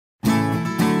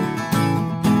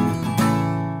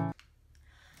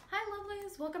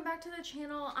welcome back to the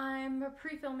channel. I'm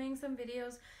pre-filming some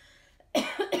videos.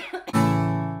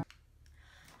 Hi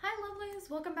lovelies,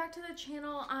 welcome back to the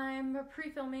channel. I'm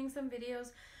pre-filming some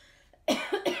videos.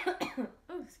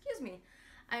 Oh, excuse me.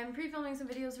 I'm pre-filming some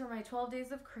videos for my 12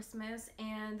 days of Christmas,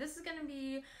 and this is going to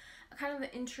be kind of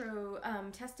the intro,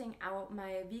 testing out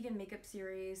my vegan makeup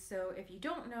series. So if you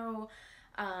don't know,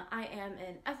 I am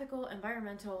an ethical,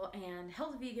 environmental, and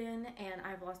health vegan, and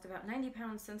I've lost about 90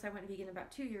 pounds since I went vegan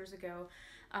about 2 years ago.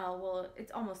 Well,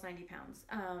 it's almost 90 pounds.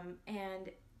 And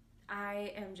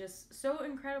I am just so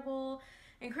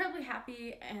incredibly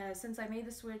happy since I made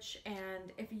the switch.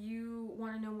 And if you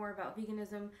want to know more about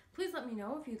veganism, please let me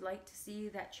know if you'd like to see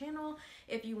that channel.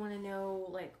 If you want to know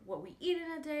like what we eat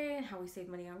in a day and how we save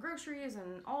money on groceries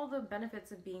and all the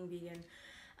benefits of being vegan.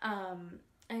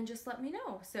 And just let me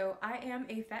know. So I am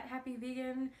a fat happy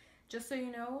vegan, just so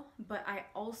you know, but I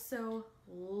also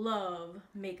love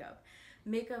makeup.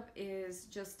 Makeup is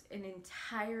just an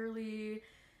entirely,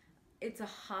 it's a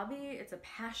hobby, it's a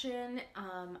passion.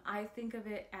 I think of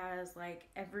it as like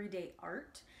everyday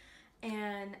art,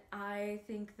 and I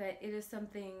think that it is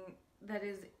something that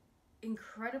is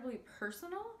incredibly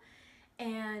personal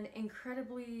and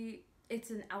it's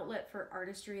an outlet for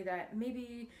artistry that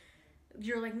maybe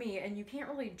you're like me and you can't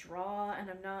really draw, and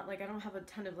I don't have a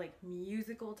ton of like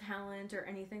musical talent or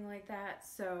anything like that.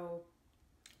 So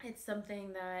it's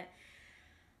something that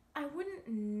I wouldn't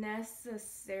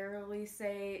necessarily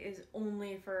say is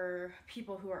only for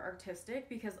people who are artistic,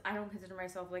 because I don't consider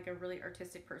myself like a really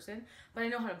artistic person, but I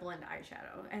know how to blend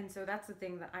eyeshadow, and so that's the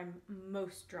thing that I'm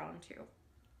most drawn to.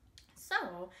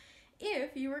 So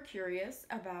if you are curious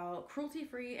about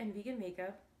cruelty-free and vegan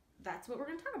makeup, that's what we're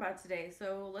going to talk about today.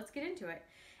 So let's get into it.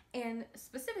 And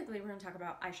specifically, we're going to talk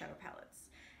about eyeshadow palettes.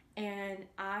 And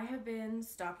I have been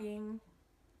stalking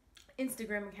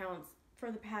Instagram accounts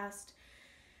for the past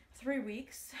 3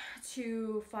 weeks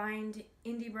to find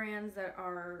indie brands that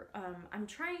are, I'm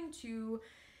trying to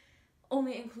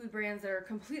only include brands that are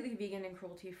completely vegan and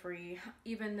cruelty-free,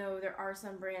 even though there are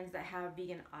some brands that have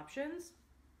vegan options.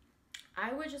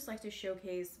 I would just like to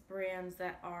showcase brands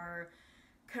that are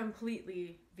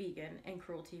completely vegan and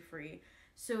cruelty-free,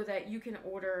 so that you can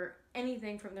order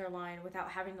anything from their line without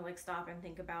having to like stop and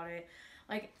think about it.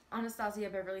 Like Anastasia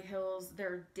Beverly Hills,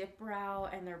 their Dip Brow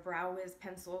and their Brow Wiz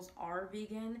pencils are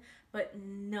vegan, but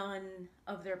none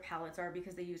of their palettes are,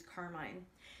 because they use carmine.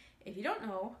 If you don't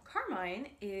know, carmine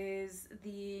is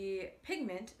the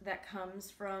pigment that comes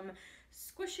from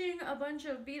squishing a bunch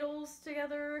of beetles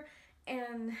together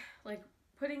and like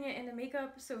putting it into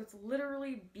makeup, so it's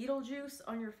literally beetle juice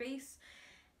on your face.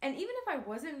 And even if I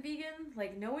wasn't vegan,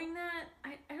 like knowing that,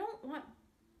 I don't want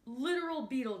literal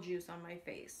beetle juice on my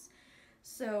face.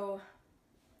 So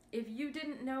if you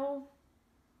didn't know,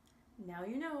 now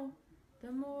you know.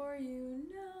 The more you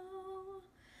know.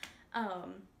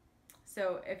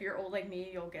 So if you're old like me,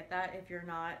 you'll get that. If you're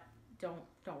not, don't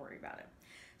worry about it.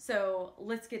 So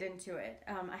let's get into it.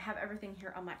 I have everything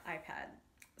here on my iPad.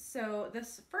 So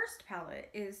this first palette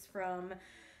is from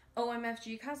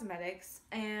Menagierie Cosmetics,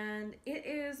 and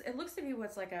it looks to be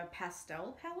what's like a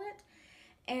pastel palette,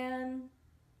 and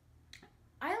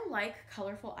I like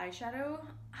colorful eyeshadow.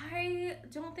 I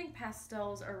don't think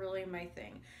pastels are really my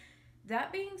thing.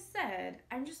 That being said,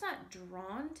 I'm just not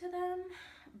drawn to them,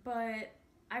 but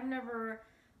I've never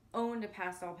owned a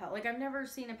pastel palette. Like I've never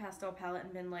seen a pastel palette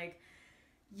and been like,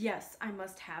 yes, I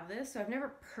must have this. So I've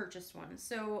never purchased one.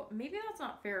 So maybe that's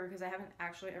not fair, because I haven't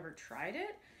actually ever tried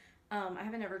it. I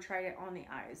haven't ever tried it on the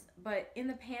eyes, but in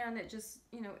the pan, it just,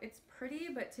 you know, it's pretty,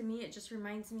 but to me, it just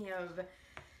reminds me of,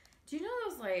 do you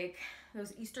know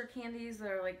those Easter candies that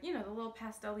are like, you know, the little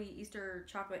pastel-y Easter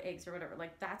chocolate eggs or whatever?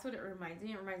 Like that's what it reminds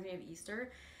me. It reminds me of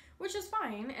Easter, which is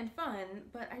fine and fun,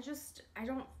 but I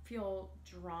don't feel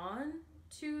drawn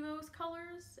to those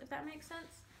colors, if that makes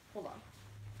sense. Hold on.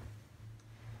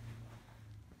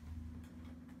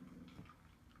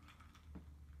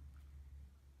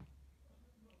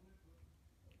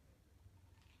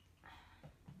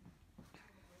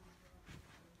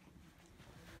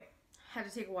 Had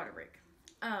to take a water break.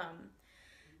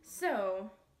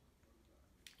 So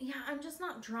yeah, I'm just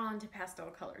not drawn to pastel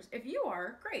colors. If you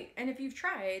are, great. And if you've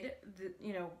tried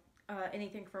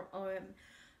anything from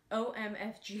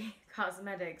OMFG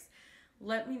Cosmetics,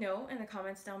 let me know in the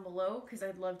comments down below, because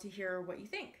I'd love to hear what you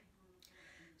think.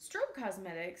 Strobe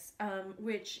Cosmetics,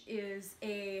 which is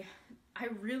I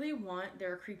really want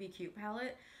their Creepy Cute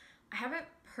palette. I haven't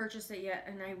purchased it yet,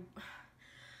 and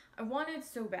I wanted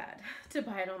so bad to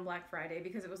buy it on Black Friday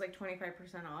because it was like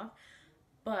 25% off,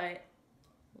 but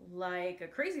like a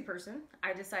crazy person,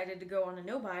 I decided to go on a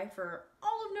no-buy for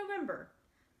all of November.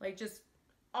 Like just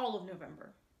all of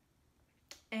November.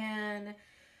 And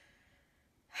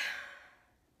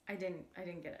I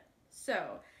didn't get it.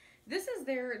 So this is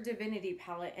their Divinity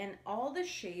palette, and all the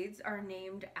shades are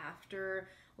named after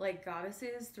like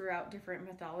goddesses throughout different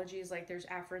mythologies. Like there's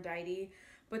Aphrodite,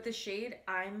 but the shade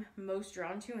I'm most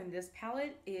drawn to in this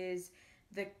palette is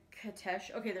the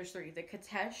Katesh. Okay, there's three. The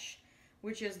Katesh,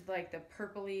 which is like the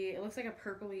purpley, it looks like a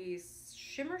purpley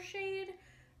shimmer shade.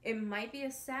 It might be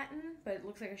a satin, but it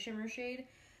looks like a shimmer shade.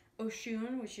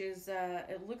 Oshun, which is,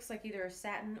 it looks like either a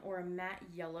satin or a matte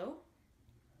yellow.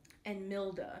 And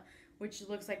Milda, which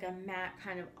looks like a matte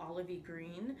kind of olivey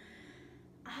green.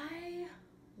 I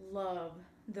love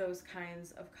those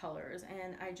kinds of colors,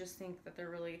 and I just think that they're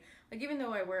really, like, even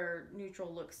though I wear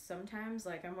neutral looks sometimes,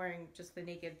 like I'm wearing just the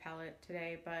Naked palette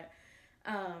today, but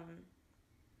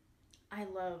I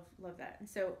love that. And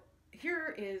so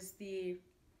here is the,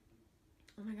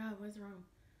 oh my god, what is wrong?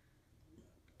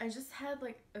 I just had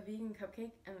like a vegan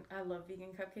cupcake, and I love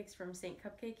vegan cupcakes from Saint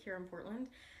Cupcake here in Portland,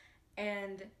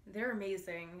 and they're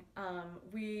amazing.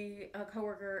 A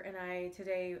coworker and I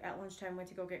today at lunchtime went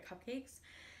to go get cupcakes,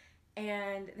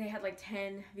 and they had like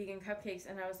 10 vegan cupcakes,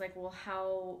 and I was like, well,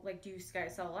 how, like, do you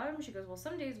guys sell a lot of them? She goes, well,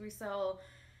 some days we sell,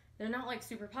 they're not like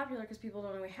super popular because people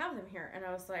don't really have them here. And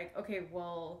I was like, okay,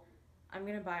 well, I'm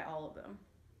gonna buy all of them.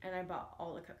 And I bought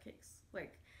all the cupcakes,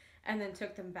 like, and then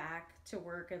took them back to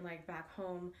work and like back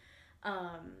home,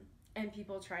 and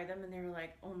people tried them and they were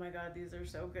like, oh my god, these are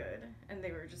so good. And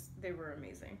they were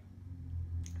amazing.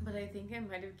 But I think it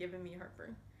might have given me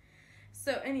heartburn.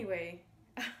 So anyway,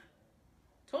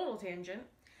 total tangent.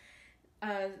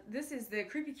 This is the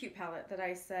Creepy Cute palette that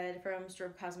I said from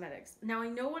Strobe Cosmetics. Now I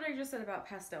know what I just said about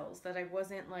pastels, that I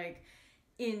wasn't like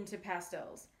into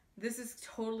pastels. This is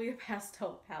totally a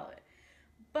pastel palette.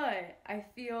 But I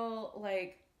feel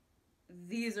like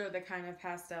these are the kind of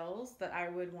pastels that I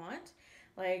would want.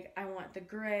 Like, I want the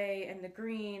gray and the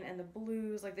green and the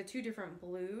blues, like the two different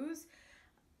blues.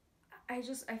 I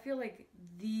feel like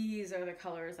these are the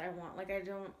colors I want. Like, I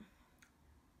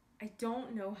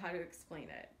don't know how to explain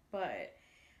it, but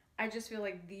I just feel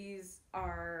like these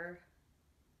are,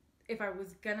 if I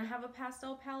was gonna have a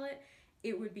pastel palette,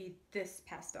 it would be this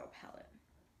pastel palette,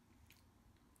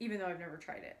 even though I've never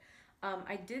tried it.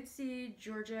 I did see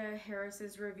Georgia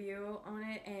Harris's review on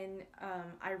it, and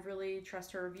I really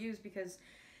trust her reviews because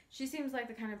she seems like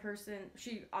the kind of person,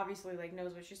 she obviously like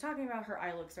knows what she's talking about. Her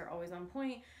eye looks are always on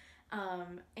point,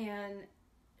 and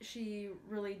she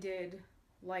really did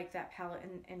like that palette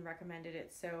and recommended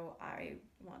it, so I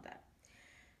want that.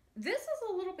 This is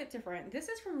a little bit different. This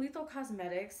is from Lethal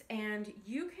Cosmetics, and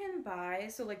you can buy,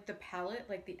 so like the palette,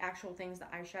 like the actual things the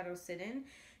eyeshadows sit in,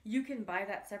 you can buy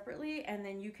that separately, and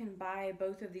then you can buy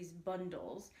both of these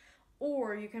bundles,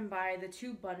 or you can buy the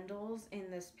two bundles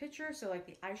in this picture. So like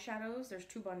the eyeshadows, there's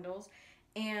two bundles,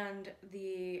 and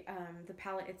the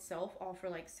palette itself, all for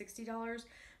like $60.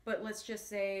 But let's just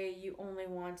say you only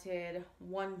wanted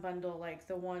one bundle, like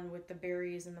the one with the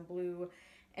berries and the blue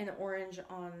and the orange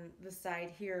on the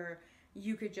side here.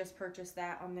 You could just purchase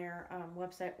that on their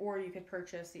website, or you could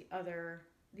purchase the other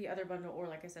bundle, or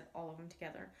like I said, all of them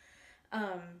together.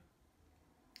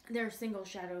 They're single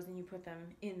shadows, and you put them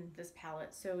in this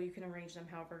palette, so you can arrange them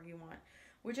however you want,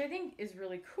 which I think is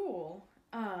really cool.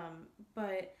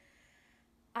 But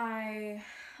I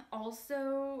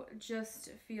also just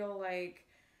feel like,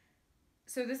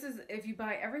 so this is, if you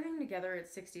buy everything together,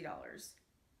 it's $60,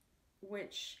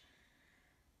 which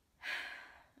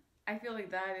I feel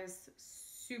like that is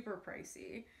super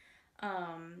pricey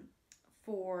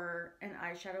for an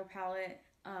eyeshadow palette.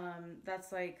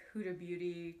 That's like Huda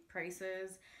Beauty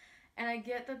prices. And I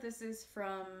get that this is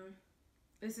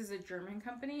a German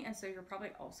company, and so you're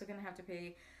probably also going to have to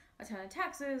pay a ton of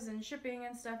taxes and shipping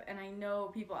and stuff. And I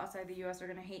know people outside the US are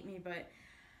going to hate me, but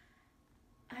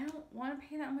I don't want to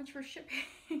pay that much for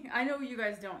shipping. I know you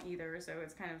guys don't either, so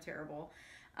it's kind of terrible.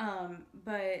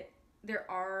 But there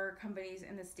are companies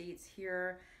in the States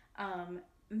here.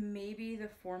 Maybe the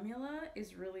formula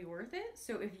is really worth it.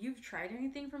 So if you've tried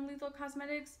anything from Lethal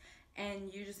Cosmetics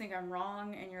and you just think I'm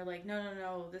wrong, and you're like,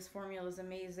 no, this formula is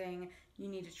amazing, you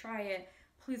need to try it,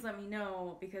 please let me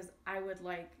know, because I would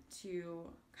like to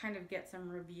kind of get some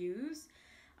reviews.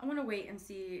 I want to wait and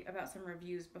see about some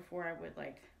reviews before I would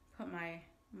like put my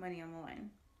money on the line.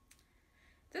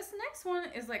 This next one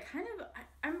is like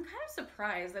I'm kind of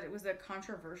surprised that it was a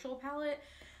controversial palette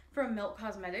from Milk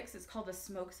Cosmetics. It's called the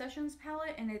Smoke Sessions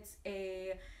palette, and it's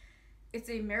a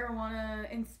marijuana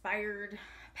inspired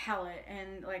palette,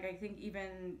 and like I think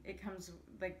even it comes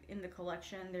like in the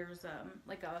collection. There's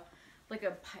like a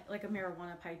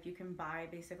marijuana pipe you can buy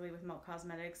basically with Milk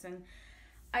Cosmetics, and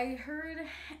I heard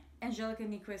Angelica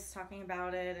Nyquist talking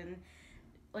about it, and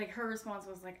like her response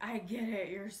was like, I get it,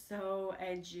 you're so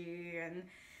edgy. And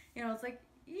you know, it's like,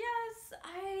 yes,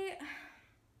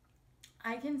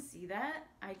 I can see that.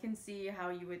 I can see how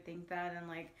you would think that, and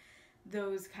like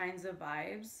those kinds of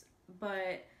vibes.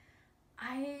 But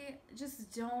I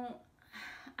just don't,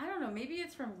 I don't know, maybe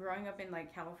it's from growing up in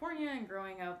like California and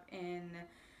growing up in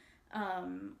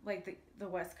like the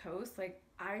West Coast. Like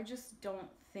I just don't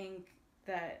think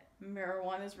that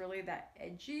marijuana is really that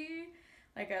edgy.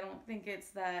 Like I don't think it's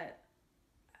that,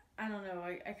 I don't know,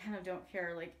 I kind of don't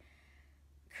care. Like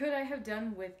could I have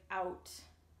done without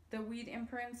the weed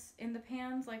imprints in the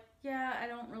pans? Like yeah, I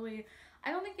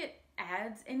don't think it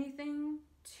adds anything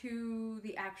to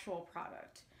the actual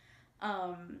product.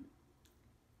 Um,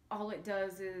 all it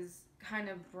does is kind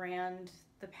of brand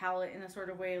the palette in a sort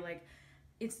of way like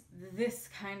it's this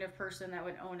kind of person that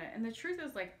would own it. And the truth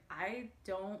is like I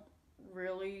don't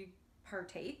really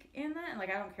partake in that, and like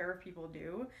I don't care if people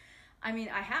do. I mean,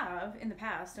 I have in the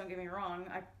past, don't get me wrong.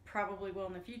 I probably will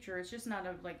in the future. It's just not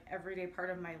a like everyday part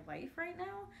of my life right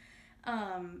now.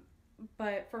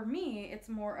 But for me, it's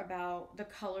more about the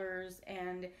colors,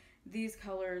 and these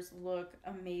colors look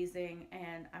amazing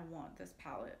and I want this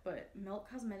palette. But Milk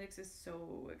Cosmetics is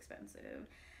so expensive.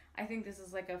 I think this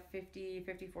is like a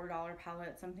 $54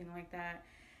 palette, something like that.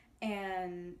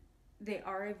 And they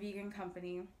are a vegan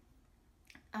company.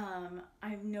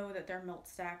 I know that their milk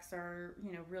stacks are,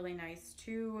 you know, really nice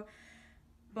too,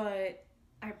 but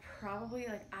I probably,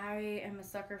 like, I am a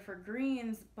sucker for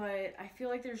greens, but I feel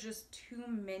like there's just too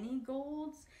many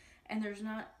golds, and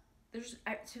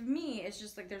to me, it's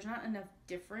just like there's not enough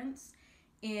difference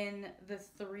in the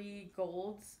three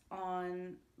golds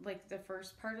on, like, the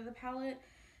first part of the palette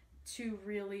to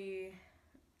really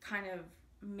kind of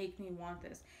make me want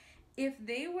this. If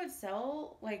they would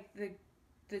sell, like, the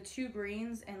two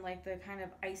greens and like the kind of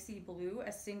icy blue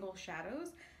as single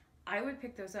shadows, I would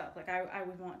pick those up. Like I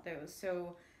would want those.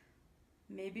 So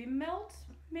maybe Melt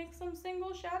make some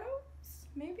single shadows?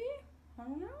 Maybe? I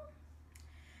don't know.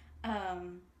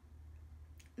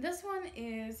 This one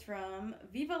is from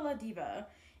Viva La Diva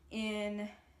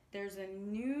there's a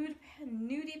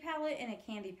nudie palette and a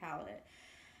candy palette.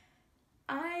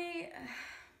 I'm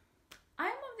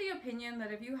of the opinion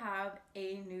that if you have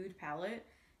a nude palette,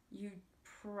 you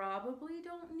probably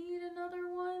don't need another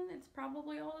one. It's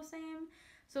probably all the same.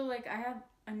 So like I have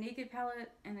a naked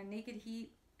palette and a naked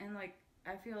heat, and like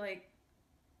I feel like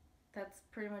that's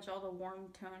pretty much all the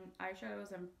warm tone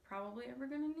eyeshadows I'm probably ever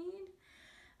gonna need.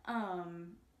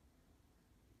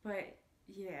 But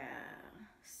yeah.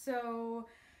 So,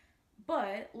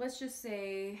 but let's just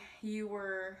say you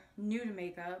were new to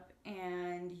makeup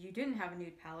and you didn't have a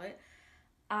nude palette.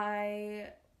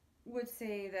 I would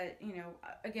say that, you know,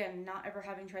 again, not ever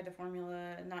having tried the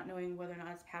formula, not knowing whether or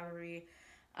not it's powdery,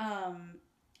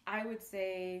 I would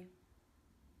say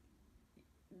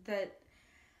that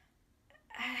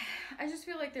I just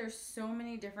feel like there's so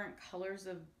many different colors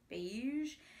of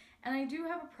beige, and I do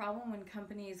have a problem when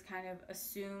companies kind of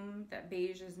assume that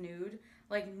beige is nude.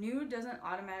 Like, nude doesn't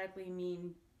automatically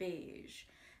mean beige,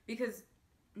 because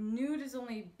nude is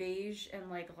only beige and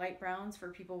like light browns for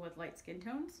people with light skin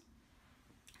tones.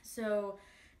 So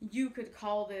you could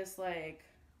call this like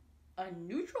a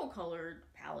neutral colored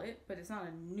palette, but it's not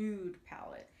a nude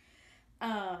palette.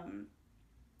 And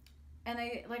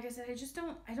like I said,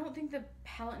 I don't think the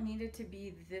palette needed to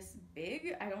be this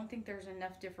big. I don't think there's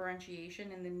enough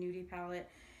differentiation in this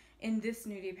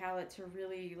nudie palette to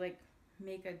really like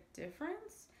make a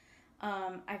difference.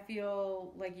 I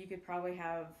feel like you could probably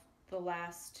have the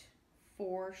last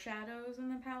 4 shadows in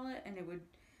the palette and it would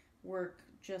work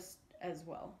just as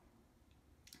well.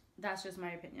 That's just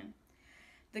my opinion.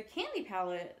 The candy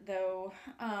palette, though,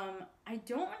 I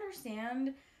don't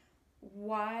understand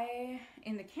why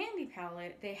in the candy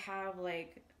palette they have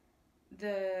like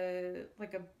a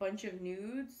bunch of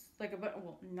nudes, like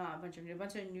not a bunch of nudes, a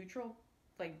bunch of neutral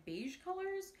like beige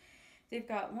colors. They've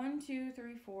got 1, 2,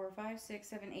 3, 4, 5, 6,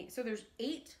 7, 8. So there's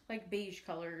 8 like beige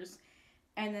colors,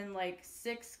 and then like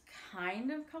 6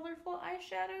 kind of colorful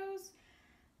eyeshadows.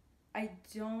 I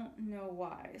don't know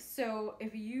why. So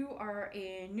if you are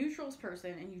a neutrals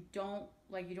person and you don't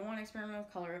want to experiment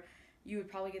with color, you would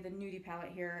probably get the nudie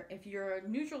palette here. If you're a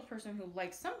neutrals person who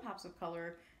likes some pops of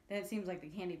color, then it seems like the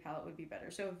candy palette would be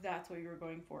better. So if that's what you were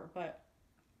going for, but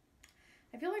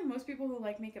I feel like most people who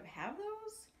like makeup have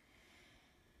those.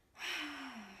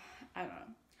 I don't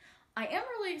know. I am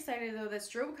really excited though that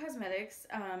Strobe Cosmetics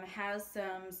has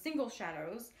some single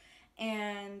shadows,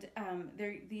 and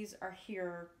these are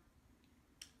here.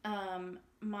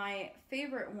 My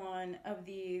favorite one of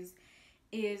these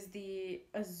is the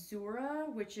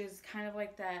Azura, which is kind of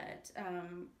like that,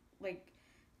 like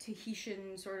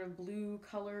Tahitian sort of blue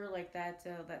color, like that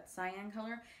cyan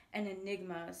color, and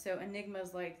Enigma. So Enigma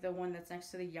is like the one that's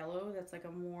next to the yellow. That's like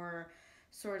a more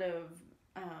sort of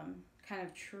kind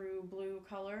of true blue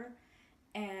color.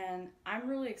 And I'm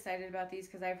really excited about these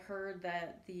because I've heard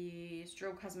that the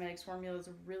Strobe Cosmetics formula is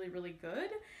really, really good.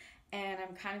 And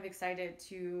I'm kind of excited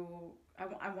to,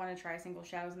 I want to try single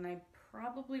shadows, and I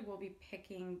probably will be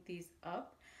picking these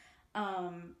up.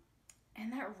 Um,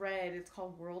 and that red, it's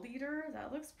called World Eater.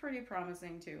 That looks pretty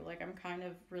promising too. Like, I'm kind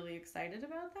of really excited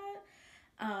about that.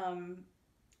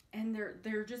 And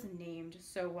they're just named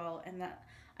so well, and that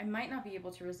I might not be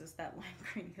able to resist that lime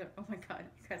green either. Oh my god,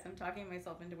 you guys, I'm talking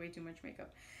myself into way too much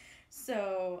makeup.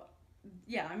 So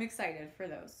yeah, I'm excited for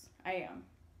those. I am.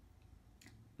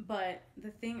 But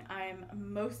the thing I'm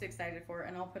most excited for,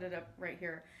 and I'll put it up right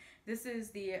here, this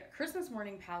is the Christmas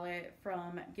Morning palette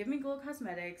from Give Me Glow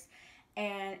Cosmetics,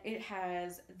 and it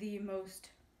has the most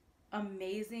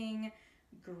amazing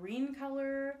green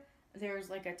color.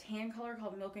 There's like a tan color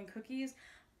called Milk and Cookies,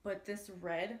 but this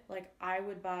red, like I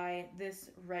would buy this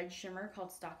red shimmer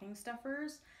called Stocking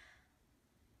Stuffers.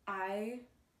 I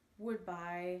would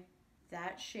buy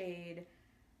that shade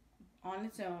on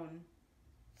its own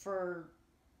for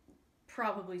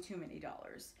probably too many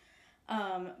dollars.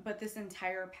 But this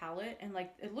entire palette, and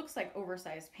like it looks like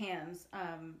oversized pans.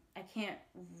 I can't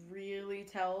really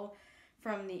tell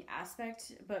from the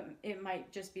aspect, but it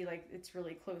might just be like it's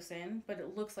really close in, but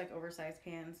it looks like oversized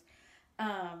pans.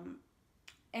 Um,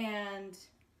 and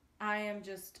I am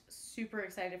just super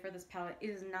excited for this palette. It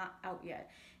is not out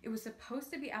yet. It was supposed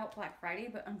to be out Black Friday,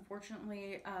 but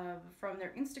unfortunately, from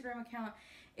their Instagram account,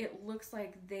 it looks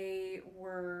like they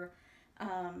were,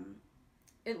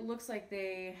 it looks like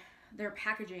their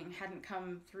packaging hadn't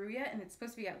come through yet, and it's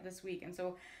supposed to be out this week. And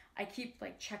so I keep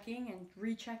like checking and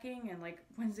rechecking and like,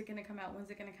 when's it gonna come out? When's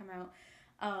it gonna come out?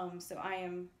 So I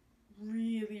am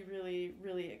really, really,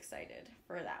 really excited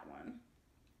for that one.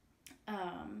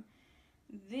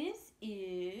 This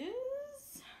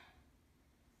is,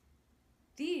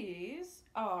 these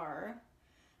are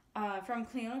from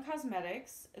Cleona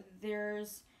Cosmetics.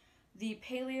 There's the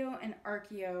Paleo and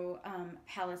Archeo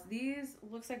palettes. These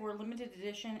looks like were limited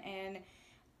edition, and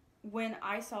when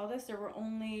I saw this, there were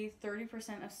only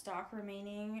 30% of stock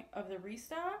remaining of the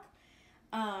restock.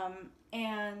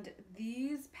 And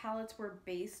these palettes were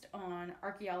based on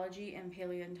archaeology and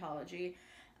paleontology.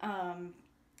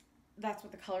 That's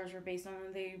what the colors were based on,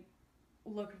 and they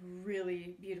look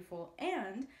really beautiful.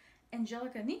 And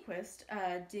Angelica Nyquist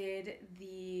did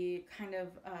the kind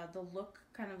of the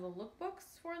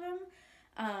lookbooks for them.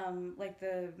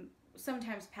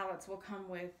 Sometimes palettes will come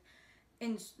with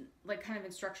like kind of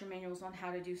instruction manuals on how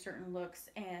to do certain looks,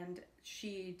 and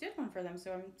she did one for them,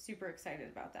 so I'm super excited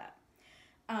about that.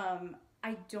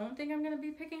 I don't think I'm going to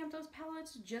be picking up those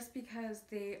palettes just because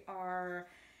they are,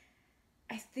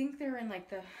 I think they're in like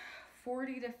the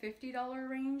 $40 to $50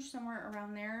 range, somewhere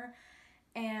around there.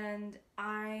 And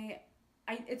I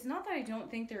it's not that I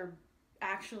don't think they're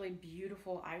actually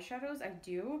beautiful eyeshadows. I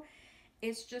do.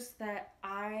 It's just that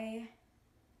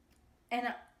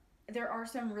there are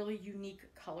some really unique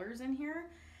colors in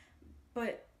here,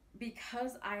 but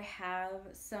because I have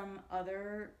some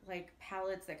other like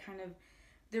palettes that kind of,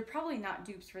 they're probably not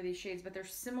dupes for these shades, but they're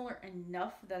similar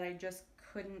enough that I just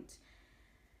couldn't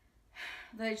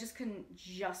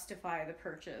justify the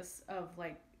purchase of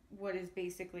like what is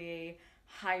basically a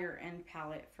higher end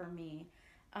palette for me,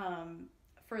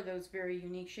 for those very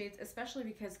unique shades, especially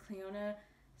because Cleona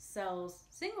sells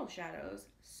single shadows.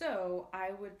 So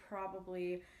I would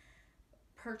probably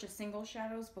purchase single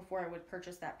shadows before I would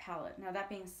purchase that palette. Now that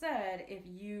being said, if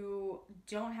you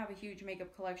don't have a huge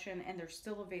makeup collection and they're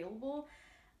still available,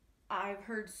 I've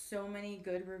heard so many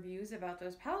good reviews about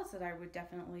those palettes that I would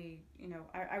definitely,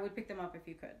 I would pick them up if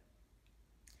you could.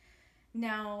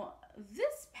 Now,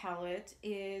 this palette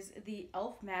is the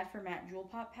e.l.f. Mad for Matte Jewel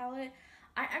Pop palette.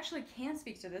 I actually can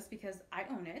speak to this because I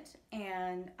own it,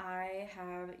 and I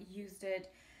have used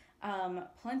it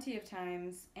plenty of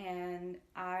times, and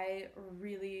I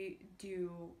really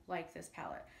do like this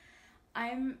palette.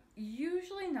 I'm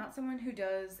usually not someone who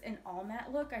does an all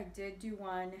matte look. I did do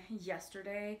one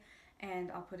yesterday,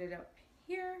 and I'll put it up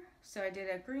here. So I did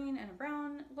a green and a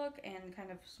brown look and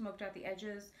kind of smoked out the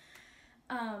edges.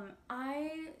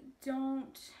 I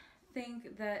don't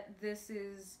think this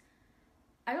is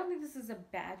a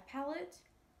bad palette.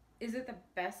 Is it the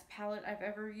best palette I've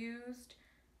ever used?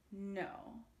 No.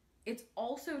 It's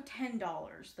also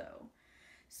 $10 though.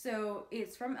 So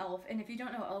it's from Elf, and if you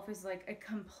don't know, Elf is like a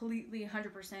completely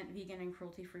 100% vegan and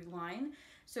cruelty-free line.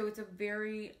 So it's a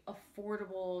very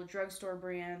affordable drugstore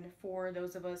brand for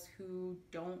those of us who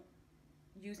don't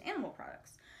use animal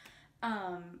products.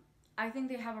 I think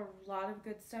they have a lot of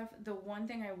good stuff. The one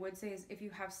thing I would say is if you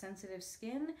have sensitive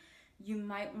skin, you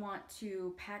might want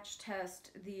to patch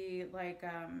test the like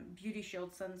Beauty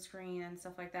Shield sunscreen and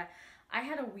stuff like that. I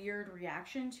had a weird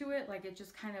reaction to it. Like it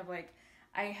just kind of like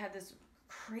I had this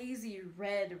crazy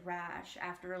red rash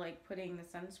after like putting the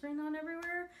sunscreen on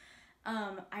everywhere.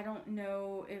 I don't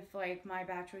know if like my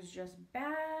batch was just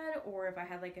bad or if I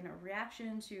had like a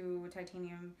reaction to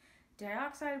titanium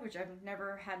dioxide, which I've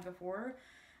never had before.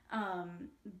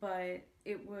 But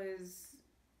it was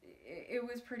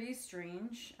pretty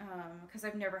strange because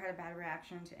I've never had a bad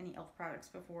reaction to any Elf products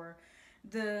before.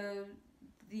 The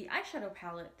eyeshadow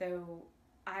palette though,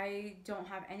 I don't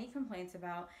have any complaints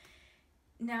about.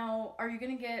 Now, are you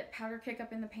going to get powder kick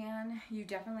up in the pan? You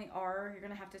definitely are. You're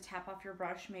going to have to tap off your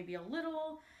brush maybe a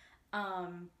little.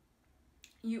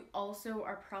 You also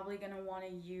are probably going to want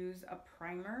to use a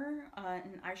primer,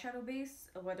 an eyeshadow base,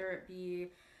 whether it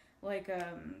be like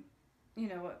a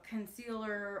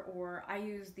concealer, or I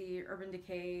use the Urban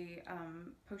Decay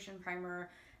Potion Primer.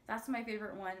 That's my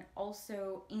favorite one.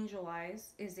 Also, Angel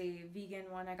Eyes is a vegan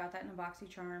one. I got that in a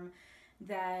BoxyCharm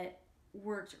that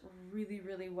worked really,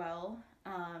 really well.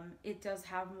 It does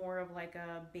have more of like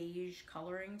a beige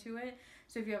coloring to it.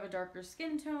 So if you have a darker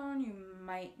skin tone, you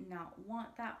might not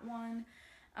want that one.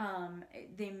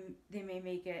 They may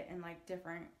make it in like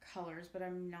different colors, but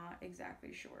I'm not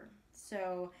exactly sure.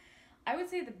 So I would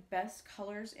say the best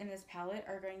colors in this palette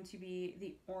are going to be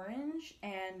the orange,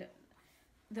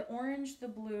 the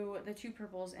blue, the two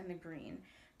purples, and the green.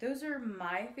 Those are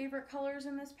my favorite colors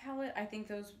in this palette. I think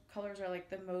those colors are like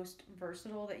the most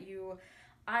versatile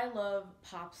I love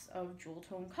pops of jewel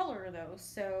tone color though.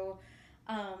 So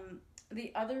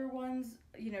the other ones,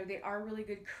 they are really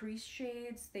good crease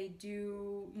shades. They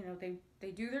do,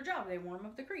 they do their job. They warm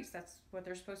up the crease. That's what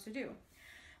they're supposed to do.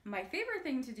 My favorite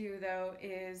thing to do though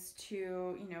is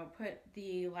to, put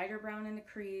the lighter brown in the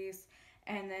crease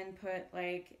and then put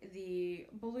like the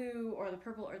blue or the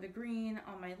purple or the green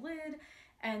on my lid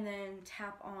and then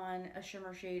tap on a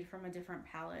shimmer shade from a different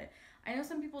palette. I know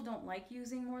some people don't like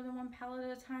using more than one palette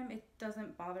at a time. It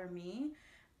doesn't bother me,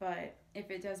 but if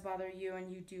it does bother you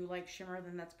and you do like shimmer,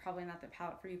 then that's probably not the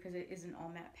palette for you because it is an all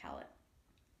matte palette.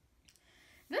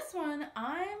 This one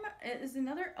is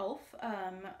another Elf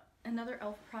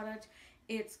product.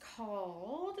 It's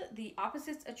called the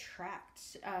Opposites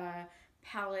Attract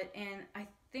palette, and I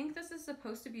think this is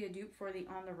supposed to be a dupe for the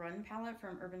On the Run palette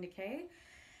from Urban Decay.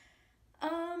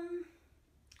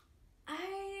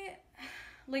 I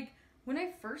like when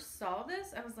I first saw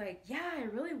this, I was like, yeah, I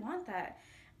really want that.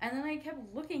 And then I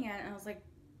kept looking at it and I was like,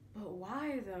 but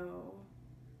why though?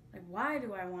 Like, why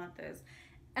do I want this?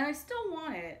 And I still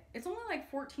want it. It's only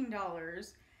like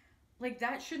 $14. Like,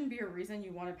 that shouldn't be a reason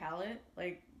you want a palette.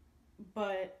 Like,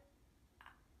 but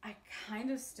I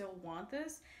kind of still want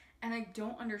this, and I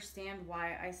don't understand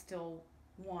why I still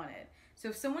want it. So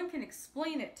if someone can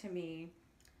explain it to me,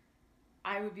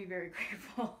 I would be very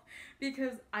grateful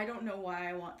because I don't know why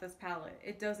I want this palette.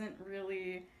 It doesn't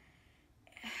really...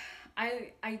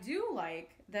 I do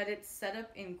like that it's set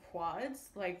up in quads.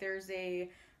 Like, there's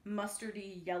a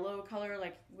mustardy yellow color,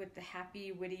 like with the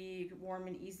happy, witty, warm,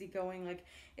 and easygoing. Like,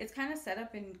 it's kind of set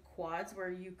up in quads where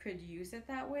you could use it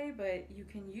that way, but you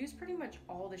can use pretty much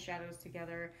all the shadows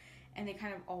together, and they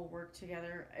kind of all work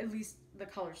together. At least the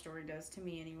color story does, to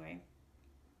me anyway.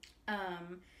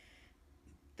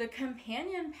 The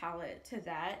companion palette to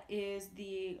that is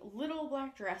the Little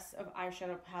Black Dress of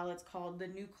eyeshadow palettes called the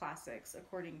New Classics,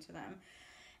 according to them.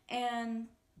 And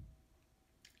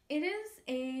it is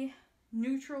a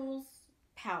neutrals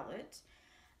palette.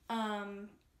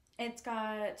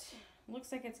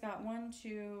 Looks like it's got 1,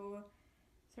 2,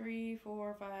 3,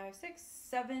 4, 5, 6,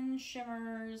 7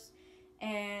 shimmers,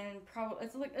 and probably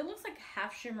it looks like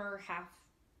half shimmer, half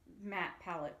matte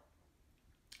palette.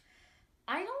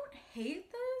 I don't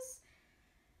hate this,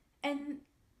 and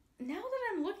now that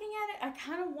I'm looking at it, I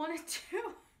kind of want it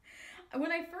to.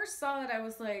 When I first saw it, I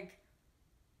was like,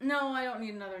 no, I don't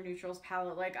need another neutrals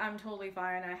palette. Like, I'm totally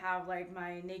fine. I have like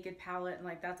my Naked palette, and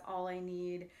like that's all I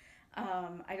need.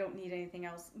 I don't need anything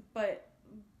else. But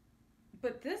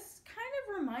this kind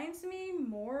of reminds me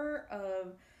more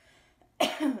of.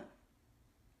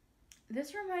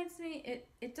 This reminds me.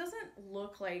 It doesn't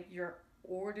look like your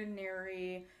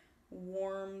ordinary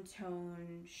warm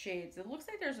tone shades. It looks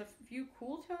like there's a few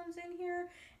cool tones in here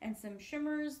and some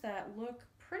shimmers that look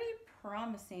pretty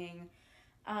promising.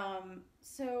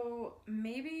 So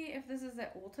maybe if this is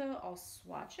at Ulta, I'll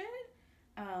swatch it.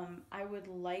 I would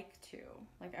like to.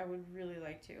 Like, I would really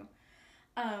like to.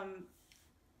 Um,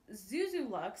 Zuzu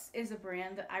Luxe is a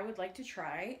brand that I would like to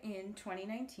try in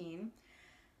 2019,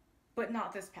 but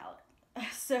not this palette.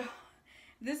 So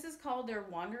this is called their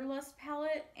Wanderlust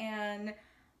palette, and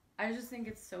I just think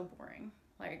it's so boring.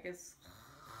 Like, it's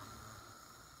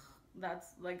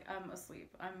that's like I'm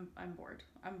asleep. I'm bored.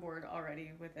 I'm bored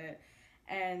already with it.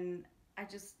 And I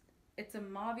just it's a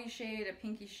mauve shade, a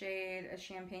pinky shade, a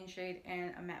champagne shade,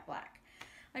 and a matte black.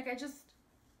 Like, I just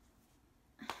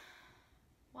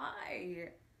why?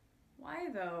 Why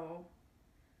though?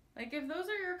 Like, if those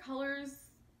are your colors,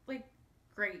 like,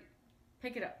 great.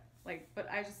 Pick it up. Like, but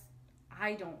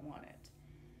I don't want it.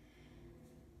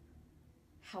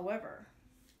 However,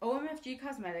 OMFG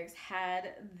Cosmetics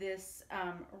had this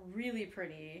really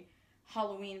pretty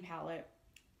Halloween palette.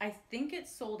 I think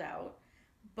it's sold out,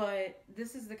 but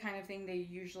this is the kind of thing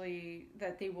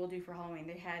that they will do for Halloween.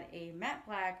 They had a matte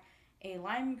black, a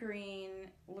lime green,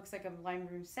 looks like a lime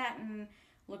green satin,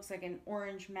 looks like an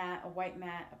orange matte, a white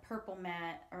matte, a purple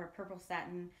matte, or a purple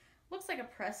satin, looks like a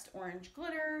pressed orange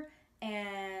glitter,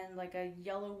 and like a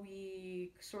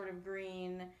yellowy sort of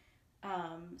green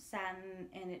satin,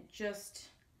 and it just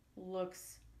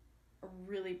looks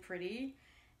really pretty.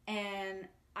 And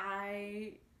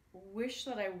I wish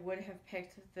that I would have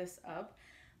picked this up,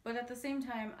 but at the same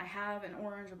time, I have an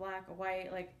orange, a black, a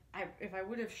white. Like, if I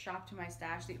would have shopped my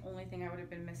stash, the only thing I would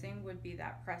have been missing would be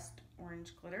that pressed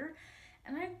orange glitter,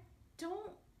 and I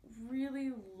don't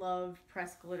really love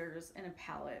pressed glitters in a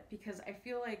palette because I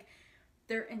feel like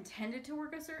they're intended to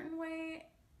work a certain way,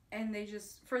 and they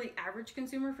just, for the average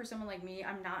consumer, for someone like me,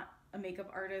 I'm not a makeup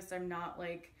artist. I'm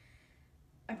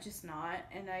just not,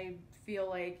 and I feel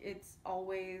like it's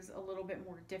always a little bit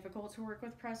more difficult to work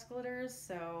with pressed glitters.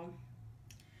 So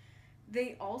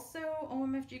they also,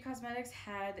 OMFG Cosmetics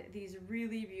had these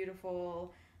really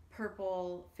beautiful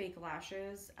purple fake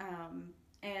lashes,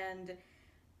 and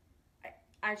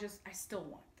I still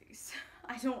want these.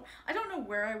 I don't know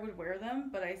where I would wear them,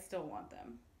 but I still want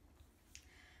them.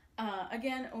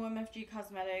 Again, OMFG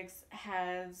Cosmetics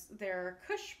has their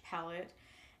Kush palette,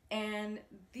 and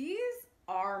these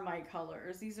are my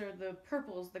colors. These are the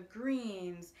purples, the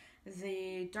greens,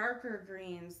 the darker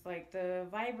greens, like the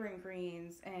vibrant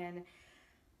greens, and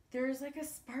there's like a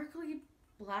sparkly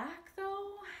black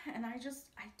though, and I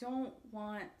don't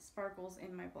want sparkles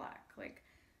in my black. Like,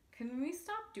 can we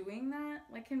stop doing that?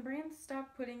 Like, can brands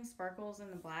stop putting sparkles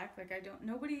in the black? Like,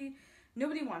 nobody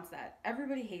wants that.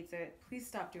 Everybody hates it. Please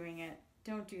stop doing it.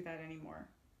 Don't do that anymore.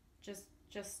 Just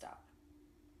stop.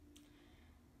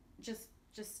 Just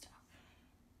stop.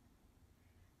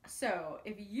 So,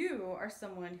 if you are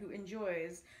someone who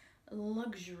enjoys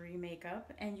luxury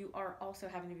makeup and you are also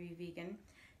happen to be vegan,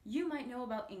 you might know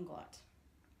about Inglot.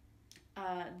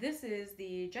 This is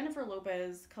the Jennifer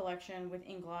Lopez collection with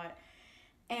Inglot,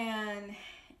 and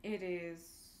it is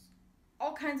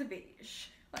all kinds of beige.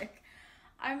 Like,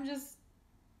 I'm just,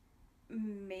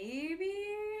 maybe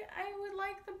I would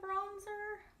like the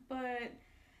bronzer, but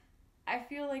I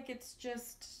feel like it's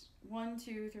just 1,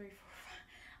 2, 3, 4, 5.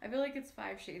 I feel like it's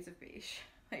 5 shades of beige.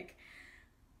 Like,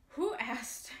 who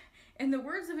asked, in the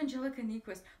words of Angelica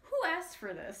Nyquist, who asked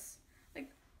for this? Like,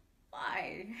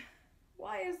 why?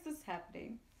 Why is this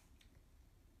happening?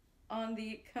 On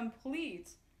the complete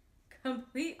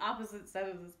opposite side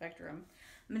of the spectrum,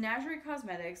 Menagierie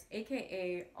Cosmetics,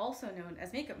 aka also known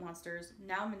as Makeup Monsters,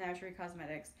 now Menagierie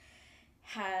Cosmetics,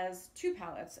 has 2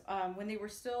 palettes. When they were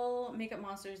still Makeup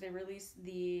Monsters, they released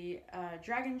the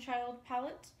Dragonchild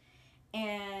palette,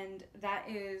 and that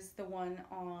is the one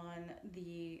on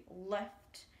the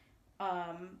left,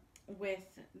 with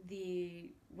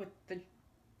the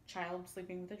child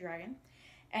sleeping with the dragon,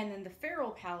 and then the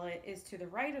Feral palette is to the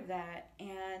right of that,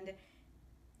 and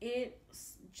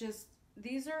it's just,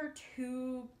 these are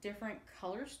 2 different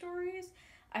color stories.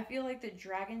 I feel like the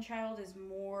Dragonchild is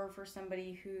more for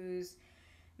somebody who's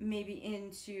maybe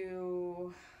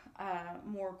into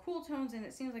more cool tones, and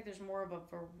it seems like there's more of a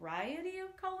variety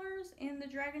of colors in the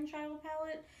Dragonchild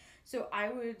palette, so I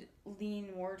would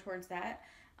lean more towards that.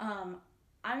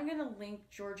 I'm going to link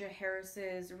Georgia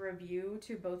Harris's review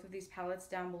to both of these palettes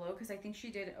down below because I think she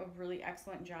did a really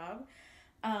excellent job.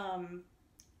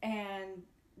 And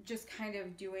just kind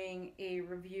of doing a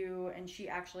review, and she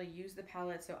actually used the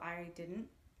palette, so I didn't.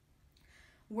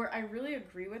 Where I really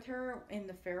agree with her in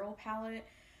the Feral palette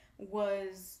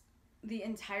was the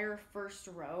entire first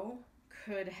row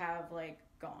could have, like,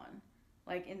 gone.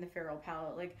 Like, in the Feral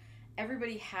palette. Like,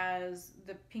 everybody has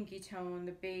the pinky tone,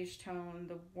 the beige tone,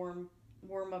 the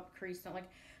warm up crease tone. Like,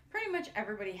 pretty much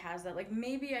everybody has that. Like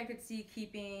maybe I could see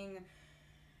keeping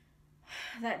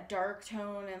that dark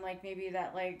tone and like maybe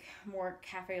that like more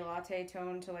cafe latte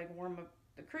tone to like warm up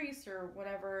the crease or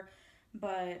whatever,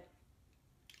 but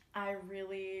I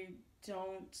really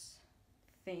don't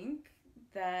think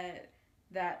that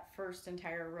that first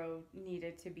entire row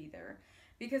needed to be there.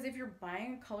 Because if you're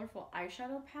buying a colorful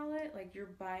eyeshadow palette, like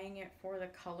you're buying it for the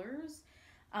colors.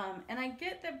 And I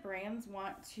get that brands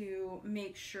want to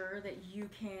make sure that you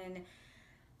can.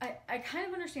 I kind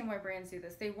of understand why brands do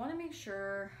this. They want to make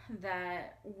sure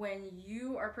that when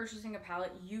you are purchasing a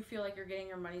palette, you feel like you're getting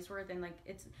your money's worth, and like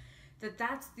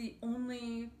that's the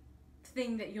only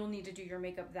thing that you'll need to do your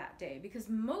makeup that day. Because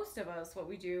most of us, what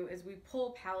we do is we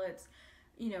pull palettes,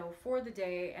 for the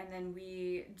day, and then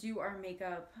we do our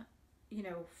makeup,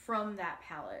 from that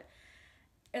palette.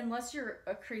 Unless you're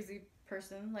a crazy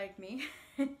person like me,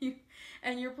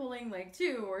 and you're pulling like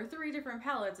 2 or 3 different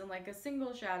palettes and like a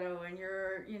single shadow, and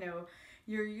you're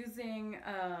using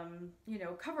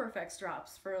cover effects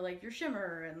drops for like your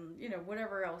shimmer and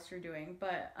whatever else you're doing.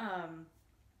 But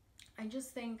I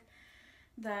just think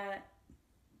that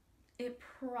it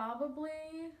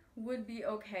probably would be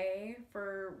okay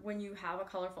for when you have a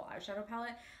colorful eyeshadow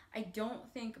palette. I don't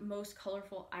think most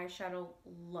colorful eyeshadow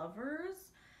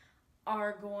lovers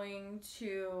are going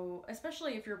to,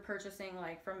 especially if you're purchasing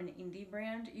like from an indie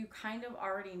brand, you kind of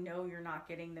already know you're not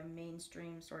getting the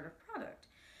mainstream sort of product.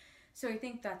 So I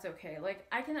think that's okay. Like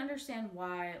I can understand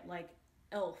why like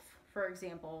e.l.f., for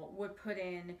example, would put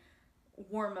in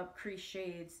warm up crease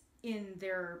shades in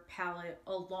their palette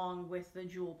along with the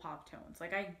jewel pop tones.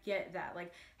 Like I get that.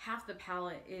 Like half that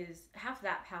palette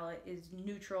is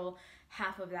neutral,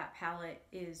 half of that palette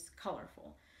is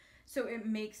colorful. So it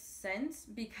makes sense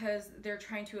because they're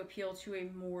trying to appeal to a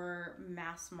more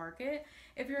mass market.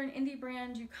 If you're an indie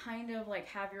brand, you kind of like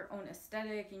have your own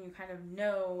aesthetic, and you kind of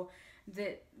know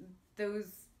that those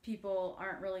people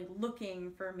aren't really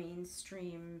looking for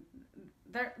mainstream.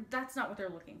 That's not what they're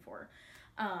looking for.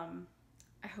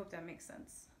 I hope that makes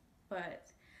sense.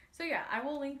 But so yeah, I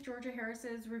will link Georgia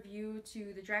Harris's review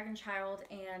to the Dragonchild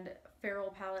and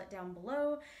Feral palette down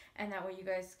below, and that way you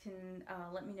guys can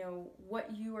let me know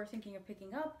what you are thinking of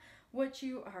picking up, what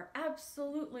you are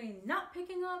absolutely not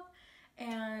picking up,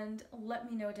 and let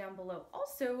me know down below.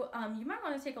 Also, you might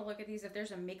want to take a look at these if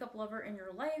there's a makeup lover in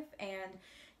your life and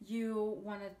you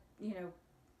want to,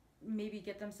 maybe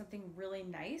get them something really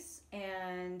nice,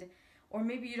 and or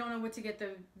maybe you don't know what to get the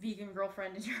vegan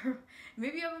girlfriend in your,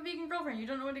 maybe you have a vegan girlfriend, you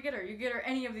don't know what to get her. You get her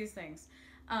any of these things.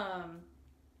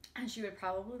 And she would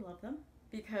probably love them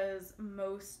because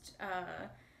most,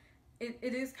 it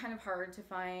is kind of hard to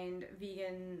find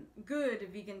good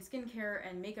vegan skincare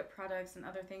and makeup products and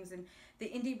other things. And the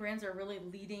indie brands are really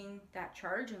leading that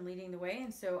charge and leading the way.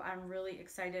 And so I'm really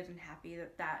excited and happy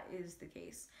that that is the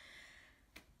case.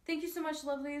 Thank you so much,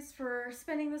 lovelies, for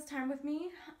spending this time with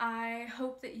me. I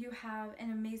hope that you have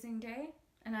an amazing day,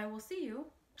 and I will see you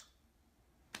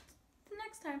the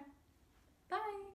next time.